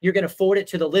 You're going to forward it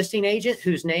to the listing agent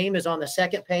whose name is on the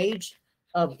second page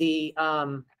of the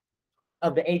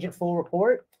agent full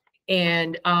report.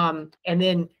 And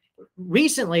then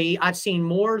recently I've seen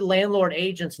more landlord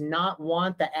agents not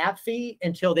want the app fee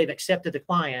until they've accepted the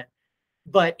client.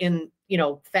 But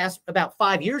about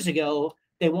 5 years ago,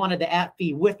 they wanted the app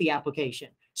fee with the application.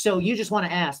 So you just want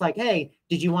to ask like, hey,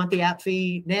 did you want the app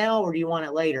fee now or do you want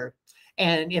it later?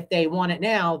 And if they want it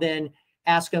now, then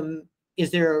ask them,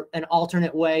 is there an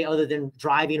alternate way other than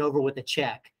driving over with a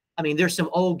check? I mean, there's some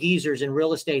old geezers in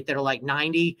real estate that are like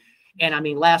 90. And I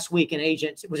mean, last week an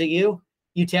agent, was it you?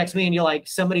 You text me and you're like,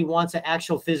 somebody wants an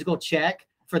actual physical check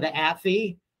for the app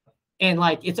fee. And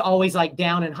like, it's always like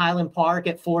down in Highland Park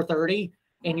at 4:30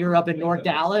 and you're up in North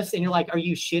Dallas and you're like, are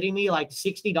you shitting me? Like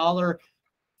 $60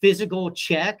 physical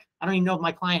check. I don't even know if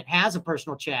my client has a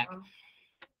personal check.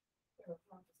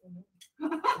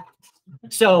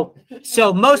 So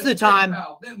most of the time,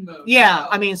 yeah,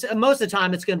 I mean, most of the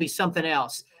time it's going to be something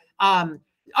else. All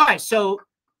right. So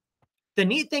the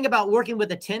neat thing about working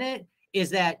with a tenant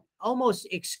is that almost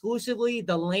exclusively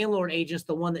the landlord agent's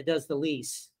the one that does the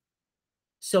lease.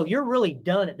 So you're really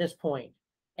done at this point.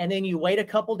 And then you wait a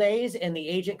couple days and the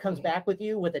agent comes back with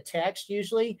you with a text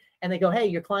usually, and they go, hey,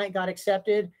 your client got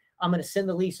accepted. I'm going to send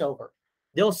the lease over.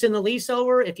 They'll send the lease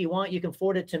over. If you want, you can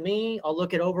forward it to me. I'll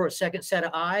look it over a second set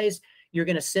of eyes. You're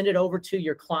going to send it over to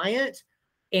your client.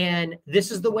 And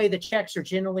this is the way the checks are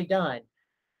generally done.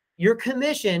 Your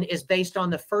commission is based on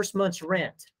the first month's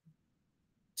rent.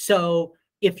 So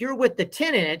if you're with the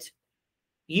tenant,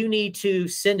 you need to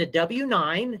send a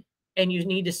W-9 and you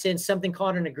need to send something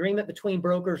called an agreement between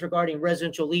brokers regarding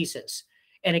residential leases.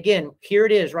 And again, here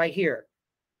it is right here.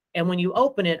 And when you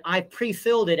open it, I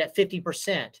pre-filled it at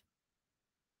 50%.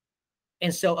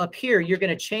 And so up here, you're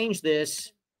going to change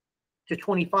this to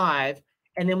 25.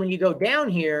 And then when you go down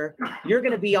here, you're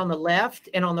going to be on the left,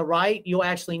 and on the right, you'll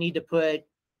actually need to put,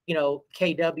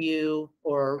 KW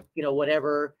or,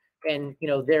 whatever, and,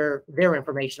 their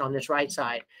information on this right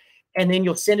side. And then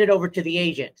you'll send it over to the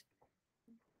agent.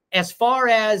 As far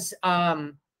as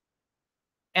the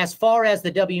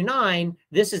W-9,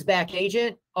 this is back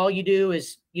agent. All you do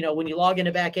is, when you log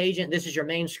into back agent, this is your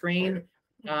main screen.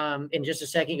 In just a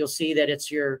second, you'll see that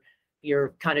it's your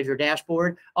kind of your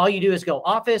dashboard. All you do is go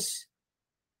office,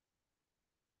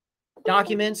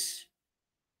 documents,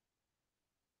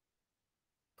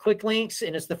 quick links,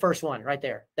 and it's the first one right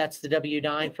there. That's the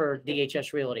W-9 for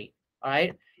DHS Realty. All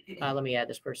right. Let me add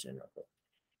this person real quick.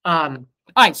 All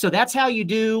right. So that's how you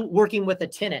do working with a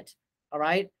tenant. All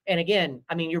right. And again,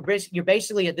 I mean, you're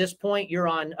basically at this point, you're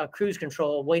on a cruise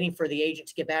control waiting for the agent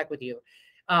to get back with you.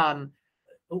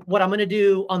 What I'm going to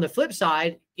do on the flip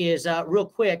side is real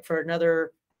quick for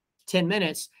another 10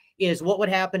 minutes is what would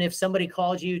happen if somebody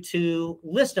called you to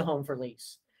list a home for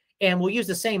lease. And we'll use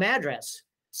the same address.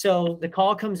 So the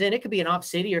call comes in, it could be an off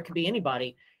city or it could be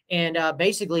anybody. And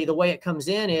basically the way it comes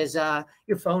in is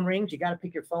your phone rings. You got to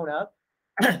pick your phone up.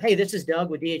 Hey, this is Doug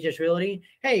with DHS Realty.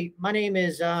 Hey, my name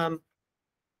is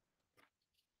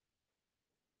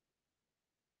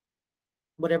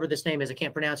whatever this name is. I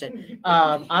can't pronounce it.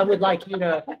 I would like you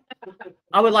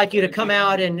to come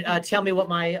out and tell me what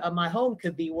my home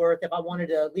could be worth if I wanted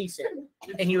to lease it.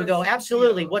 And you would go,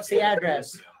 absolutely. What's the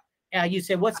address? You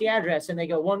say, what's the address? And they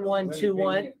go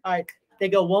 1121. All right. They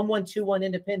go 1121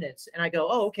 Independence. And I go,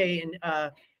 oh, okay. And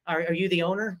are you the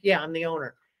owner? Yeah, I'm the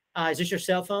owner. Is this your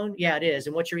cell phone? Yeah, it is.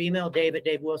 And what's your email?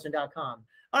 Dave@davewilson.com.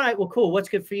 All right. Well, cool. What's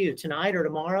good for you? Tonight or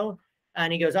tomorrow?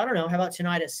 And he goes, I don't know. How about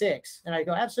tonight at 6? And I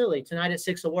go, absolutely. Tonight at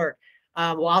 6 will work.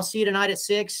 Well, I'll see you tonight at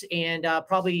 6. And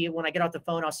probably when I get off the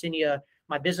phone, I'll send you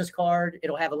my business card.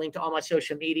 It'll have a link to all my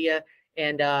social media.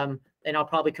 And I'll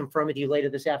probably confirm with you later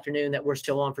this afternoon that we're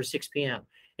still on for 6 p.m.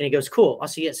 And he goes, cool. I'll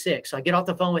see you at 6. So I get off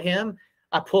the phone with him.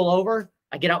 I pull over.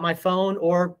 I get out my phone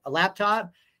or a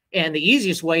laptop. And the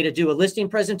easiest way to do a listing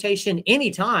presentation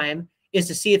anytime is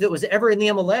to see if it was ever in the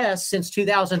MLS since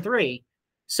 2003.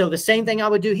 So the same thing I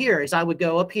would do here is I would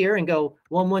go up here and go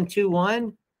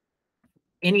 1121,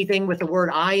 anything with the word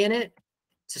I in it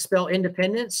to spell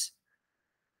independence.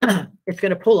 It's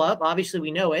going to pull up. Obviously,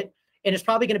 we know it. And it's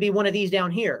probably going to be one of these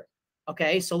down here.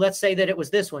 Okay, so let's say that it was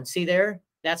this one. See there?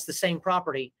 That's the same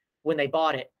property when they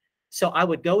bought it. So I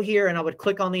would go here and I would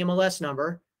click on the MLS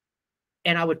number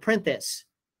and I would print this.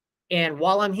 And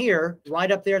while I'm here,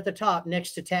 right up there at the top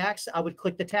next to tax, I would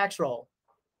click the tax roll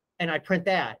and I'd print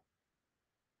that.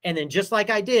 And then just like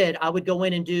I did, I would go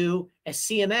in and do a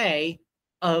CMA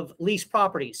of leased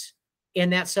properties in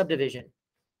that subdivision.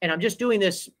 And I'm just doing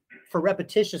this for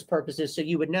repetitious purposes so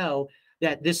you would know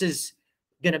that this is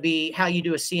going to be how you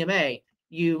do a CMA.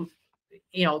 You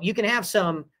can have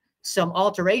some some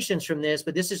alterations from this,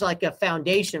 but this is like a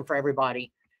foundation for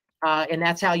everybody. And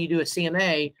that's how you do a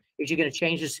CMA, is you're going to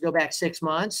change this to go back 6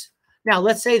 months. Now,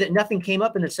 let's say that nothing came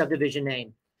up in the subdivision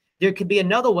name. There could be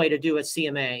another way to do a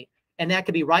CMA, and that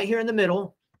could be right here in the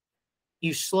middle.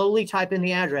 You slowly type in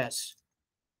the address.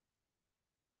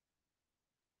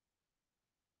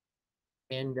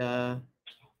 And,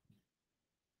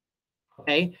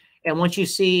 okay. And once you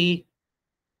see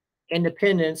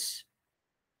Independence,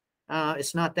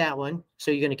 it's not that one.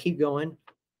 So you're going to keep going.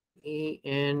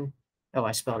 E-N, oh,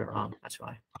 I spelled it wrong. That's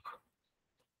why.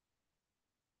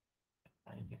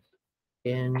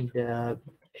 And,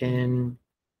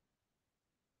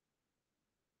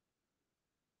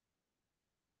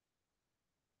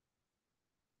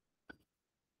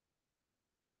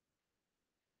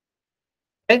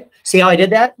 okay, see how I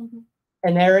did that?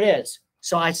 And there it is.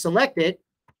 So I select it.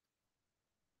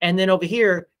 And then over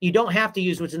here, you don't have to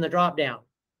use what's in the drop down.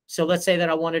 So let's say that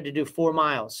I wanted to do 4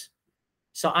 miles.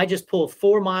 So I just pull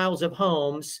 4 miles of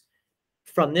homes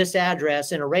from this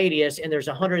address in a radius, and there's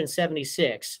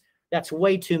 176. That's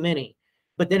way too many.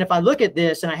 But then if I look at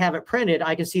this and I have it printed,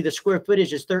 I can see the square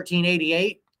footage is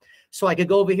 1388. So I could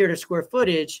go over here to square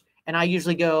footage, and I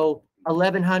usually go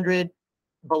 1100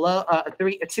 below,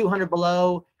 200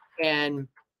 below, and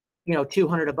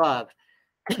 200 above.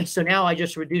 So now I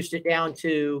just reduced it down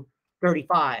to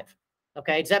 35.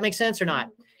 Okay, does that make sense or not?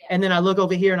 And then I look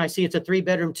over here and I see it's a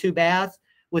 3-bedroom, 2-bath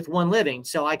with 1 living.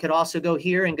 So I could also go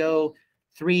here and go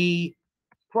 3+,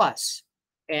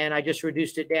 and I just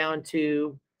reduced it down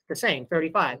to the same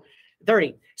 35,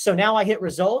 30. So now I hit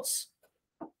results,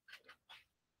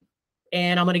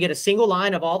 and I'm going to get a single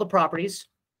line of all the properties,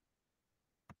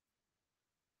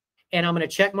 and I'm going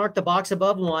to check mark the box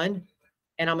above 1,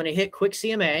 and I'm going to hit quick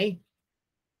CMA.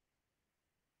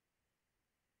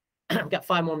 I've got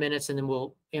 5 more minutes, and then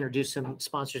we'll introduce some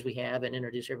sponsors we have and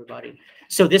introduce everybody.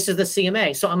 So this is the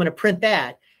CMA. So I'm going to print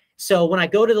that. So when I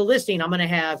go to the listing, I'm going to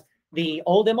have the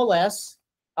old MLS,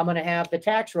 I'm going to have the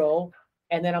tax roll,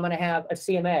 and then I'm going to have a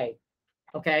CMA.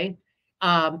 Okay.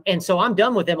 And so I'm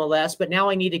done with MLS, but now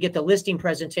I need to get the listing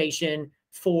presentation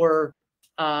for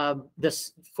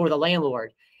for the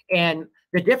landlord. And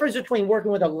the difference between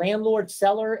working with a landlord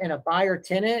seller and a buyer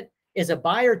tenant is a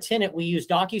buyer tenant, we use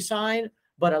DocuSign,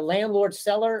 but a landlord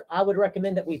seller, I would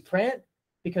recommend that we print,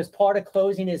 because part of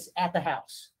closing is at the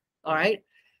house. All right.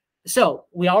 So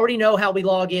we already know how we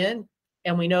log in,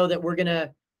 and we know that we're going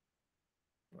to,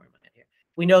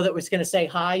 we know that it's going to say,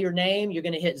 hi, your name. You're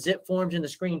going to hit zip forms and the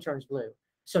screen turns blue.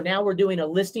 So now we're doing a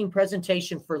listing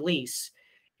presentation for lease.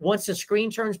 Once the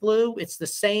screen turns blue, it's the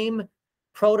same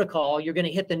protocol. You're going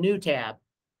to hit the new tab.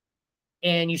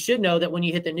 And you should know that when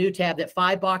you hit the new tab, that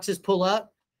 5 boxes pull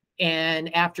up.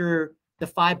 And after the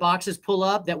 5 boxes pull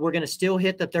up, that we're going to still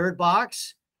hit the 3rd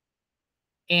box.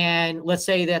 And let's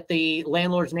say that the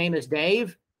landlord's name is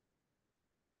Dave.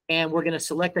 And we're going to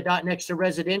select the dot next to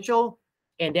residential.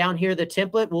 And down here, the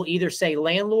template will either say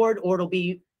landlord, or it'll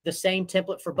be the same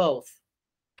template for both.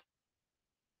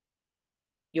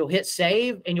 You'll hit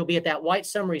save, and you'll be at that white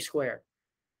summary square.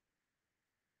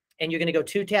 And you're going to go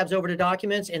 2 tabs over to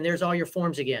documents, and there's all your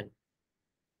forms again.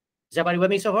 Is everybody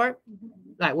with me so far? All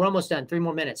right, we're almost done. 3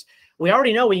 more minutes. We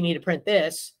already know we need to print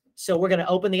this. So we're going to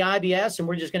open the IBS, and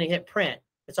we're just going to hit print.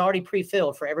 It's already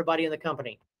pre-filled for everybody in the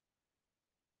company.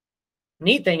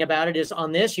 Neat thing about it is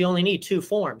on this, you only need 2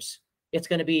 forms. It's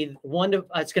going to be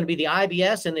it's going to be the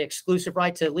IBS and the exclusive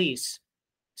right to lease.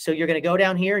 So you're going to go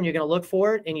down here and you're going to look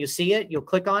for it, and you see it, you'll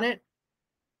click on it.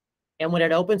 And when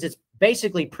it opens, it's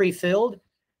basically pre-filled.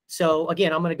 So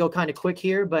again, I'm going to go kind of quick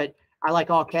here, but I like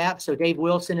all caps. So Dave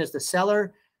Wilson is the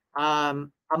seller.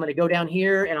 I'm going to go down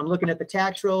here, and I'm looking at the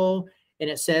tax roll, and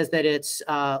it says that it's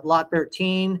lot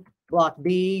 13, block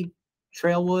B,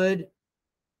 Trailwood,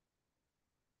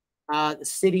 the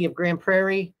city of Grand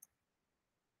Prairie.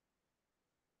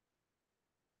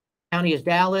 County is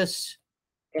Dallas,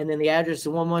 and then the address is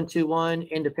 1121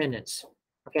 Independence.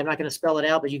 Okay, I'm not going to spell it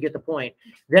out, but you get the point.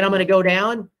 Then I'm going to go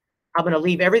down. I'm going to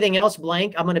leave everything else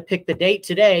blank. I'm going to pick the date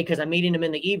today because I'm meeting them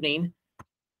in the evening.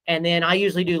 And then I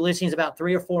usually do listings about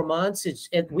 3 or 4 months.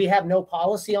 We have no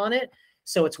policy on it,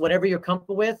 so it's whatever you're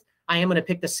comfortable with. I am going to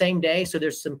pick the same day, so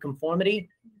there's some conformity.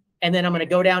 And then I'm going to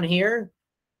go down here,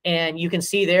 and you can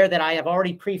see there that I have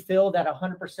already pre-filled that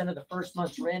 100% of the first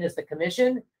month's rent is the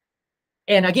commission.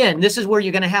 And again, this is where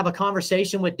you're going to have a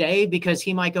conversation with Dave, because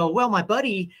he might go, well, my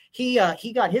buddy, he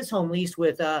got his home leased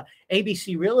with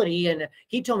ABC Realty, and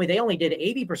he told me they only did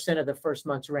 80% of the first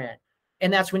month's rent.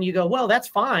 And that's when you go, well, that's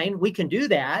fine. We can do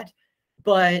that.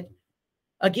 But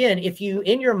again, if you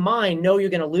in your mind know you're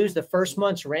going to lose the first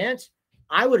month's rent,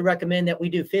 I would recommend that we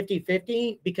do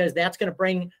 50-50, because that's going to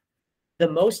bring the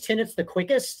most tenants the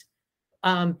quickest,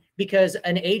 because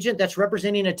an agent that's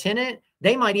representing a tenant,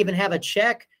 they might even have a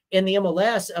check in the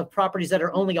MLS of properties that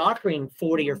are only offering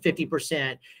 40 or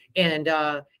 50%.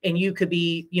 And you could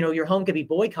be, your home could be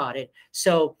boycotted.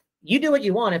 So you do what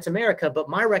you want. It's America. But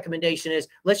my recommendation is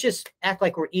let's just act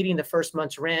like we're eating the first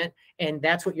month's rent. And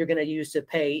that's what you're going to use to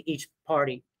pay each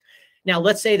party. Now,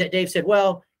 let's say that Dave said,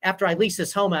 well, after I lease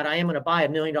this home out, I am going to buy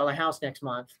 $1 million house next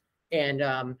month. And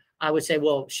I would say,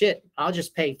 well, shit, I'll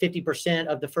just pay 50%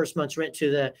 of the first month's rent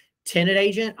to the tenant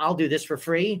agent. I'll do this for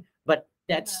free. But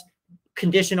that's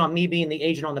conditioned on me being the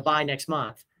agent on the buy next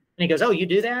month. And he goes, oh, you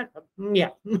do that? Yeah,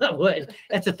 I would.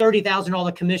 That's a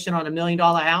 $30,000 commission on $1 million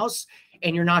house.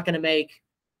 And you're not going to make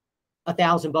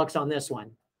 $1,000 on this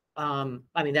one.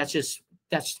 I mean,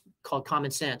 that's called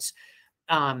common sense.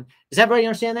 Does everybody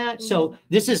understand that? So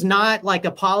this is not like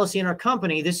a policy in our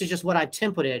company. This is just what I've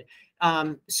templated.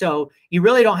 So you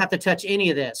really don't have to touch any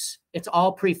of this. It's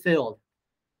all pre-filled.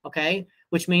 Okay.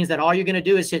 Which means that all you're going to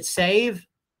do is hit save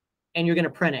and you're going to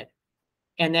print it.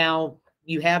 And now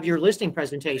you have your listing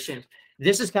presentation.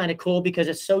 This is kind of cool because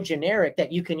it's so generic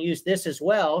that you can use this as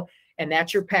well. And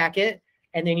that's your packet.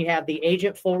 And then you have the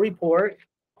agent full report.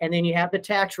 And then you have the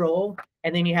tax roll.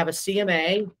 And then you have a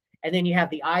CMA. And then you have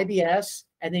the IBS.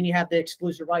 And then you have the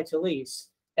exclusive right to lease.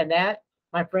 And that,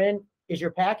 my friend, is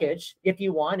your package. If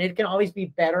you want, it can always be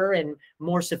better and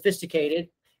more sophisticated.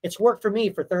 It's worked for me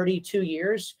for 32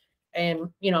 years. And,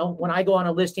 when I go on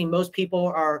a listing, most people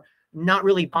are not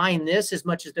really buying this as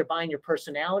much as they're buying your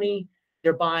personality.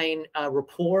 They're buying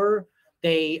rapport.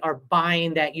 They are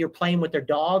buying that you're playing with their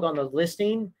dog on the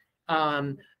listing.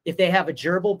 If they have a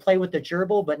gerbil, play with the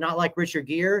gerbil, but not like Richard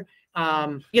Gere.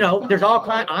 There's all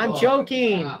kinds. I'm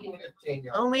joking.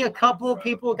 Only a couple of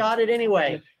people got it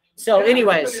anyway. So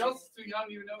anyways,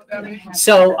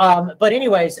 but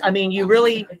anyways, I mean,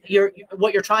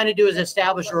 what you're trying to do is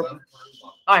establish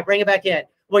all right, bring it back in.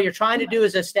 What you're trying to do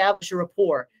is establish a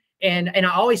rapport. And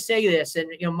I always say this, and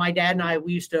my dad and I,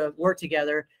 we used to work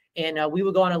together, and we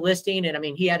would go on a listing, and I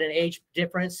mean, he had an age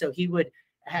difference, so he would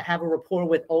have a rapport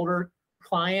with older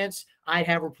clients. I'd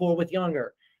have rapport with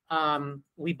younger.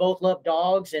 We both love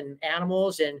dogs and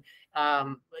animals, and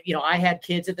I had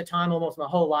kids at the time almost my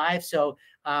whole life, so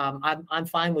I'm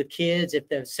fine with kids. If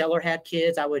the seller had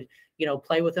kids, I would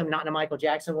play with them, not in a Michael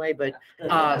Jackson way, but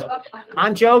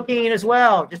I'm joking as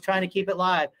well, just trying to keep it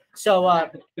live. So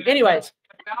anyways.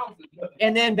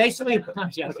 And then basically,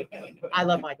 I'm joking. I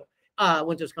love Michael.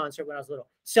 Went to his concert when I was little.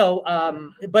 So,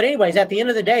 but anyways, at the end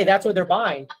of the day, that's what they're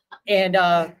buying. And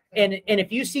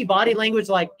if you see body language,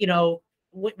 like,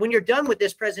 when you're done with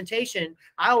this presentation,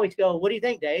 I always go, what do you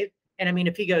think, Dave? And I mean,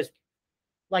 if he goes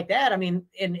like that, I mean,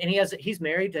 and he's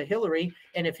married to Hillary.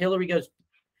 And if Hillary goes,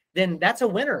 then that's a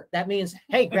winner. That means,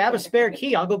 hey, grab a spare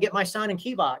key. I'll go get my sign and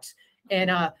key box.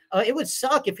 And it would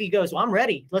suck if he goes, well, I'm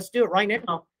ready. Let's do it right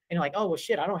now. And you're like, oh, well,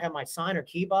 shit, I don't have my sign or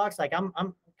key box. Like I'm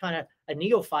kind of a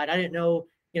neophyte. I didn't know,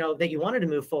 that you wanted to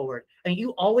move forward. And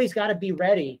you always got to be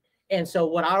ready. And so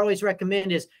what I always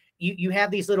recommend is you have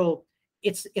these little,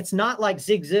 it's not like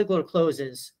Zig Ziglar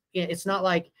closes. It's not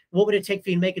like, what would it take for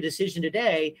you to make a decision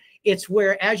today? It's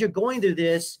where, as you're going through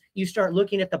this, you start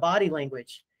looking at the body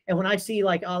language. And when I see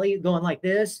like Ali going like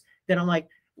this, then I'm like,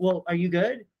 well, are you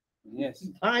good? Yes.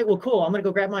 All right, well, cool. I'm going to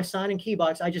go grab my sign and key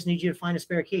box. I just need you to find a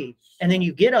spare key. And then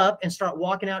you get up and start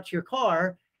walking out to your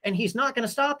car, and he's not going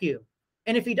to stop you.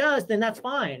 And if he does, then that's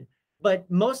fine. But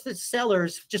most of the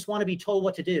sellers just want to be told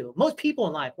what to do. Most people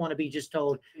in life want to be just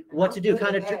told what to do,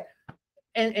 kind of.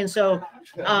 And so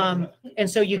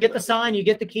you get the sign, you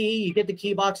get the key, you get the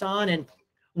key box on. And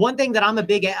one thing that I'm a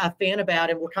big fan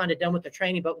about, and we're kind of done with the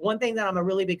training, but one thing that I'm a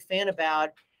really big fan about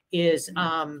is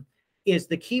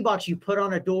the key box you put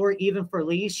on a door, even for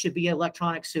lease, should be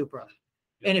electronic Supra.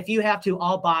 And if you have to,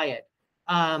 I'll buy it.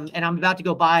 And I'm about to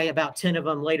go buy about 10 of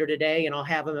them later today, and I'll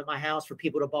have them at my house for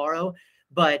people to borrow.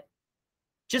 But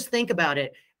just think about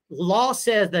it. Law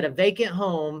says that a vacant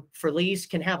home for lease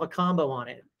can have a combo on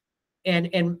it.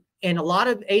 And a lot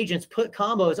of agents put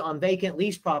combos on vacant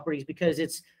lease properties because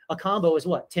it's a combo is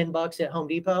what, $10 at Home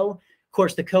Depot. Of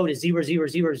course, the code is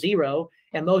 0000,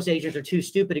 and most agents are too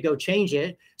stupid to go change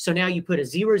it. So now you put a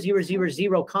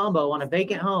 0000 combo on a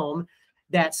vacant home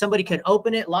that somebody can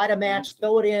open it, light a match,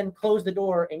 throw it in, close the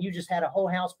door, and you just had a whole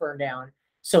house burned down.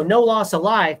 So no loss of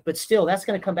life, but still that's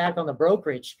going to come back on the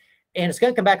brokerage, and it's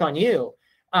going to come back on you.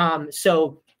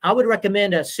 So I would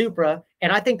recommend a Supra,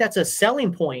 and I think that's a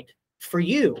selling point for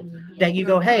you, that you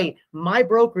go, hey, my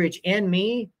brokerage and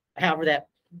me, however that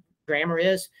grammar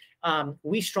is,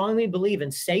 we strongly believe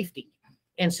in safety.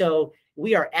 And so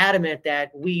we are adamant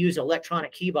that we use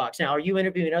electronic key box. Now, are you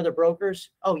interviewing other brokers?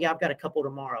 Oh yeah, I've got a couple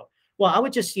tomorrow. Well, I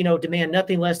would just, you know, demand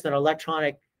nothing less than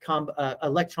electronic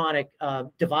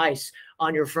device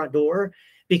on your front door,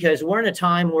 because we're in a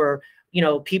time where, you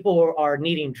know, people are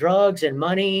needing drugs and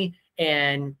money.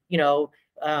 And, you know,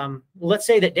 let's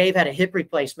say that Dave had a hip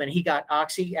replacement. He got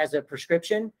Oxy as a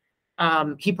prescription.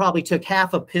 He probably took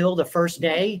half a pill the first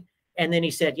day. And then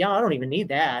he said, yeah, I don't even need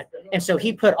that. And so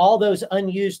he put all those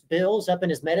unused bills up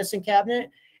in his medicine cabinet.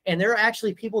 And there are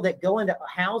actually people that go into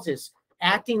houses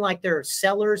acting like they're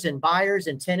sellers and buyers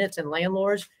and tenants and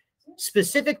landlords,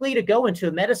 specifically to go into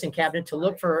a medicine cabinet to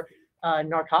look for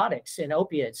narcotics and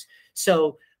opiates.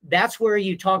 So that's where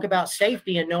you talk about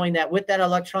safety and knowing that with that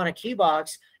electronic key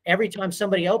box, every time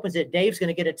somebody opens it, Dave's going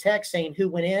to get a text saying who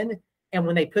went in and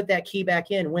when they put that key back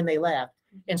in, when they left.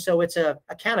 And so it's a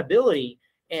accountability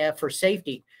for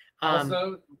safety.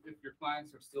 Also, if your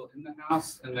clients are still in the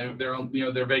house and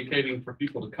they're vacating for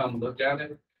people to come look at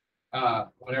it,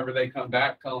 whenever they come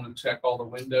back, tell them to check all the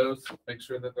windows, make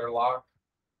sure that they're locked,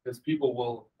 because people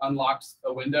will unlock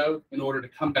a window in order to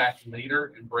come back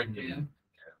later and break in.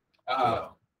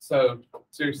 So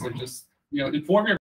seriously, just inform your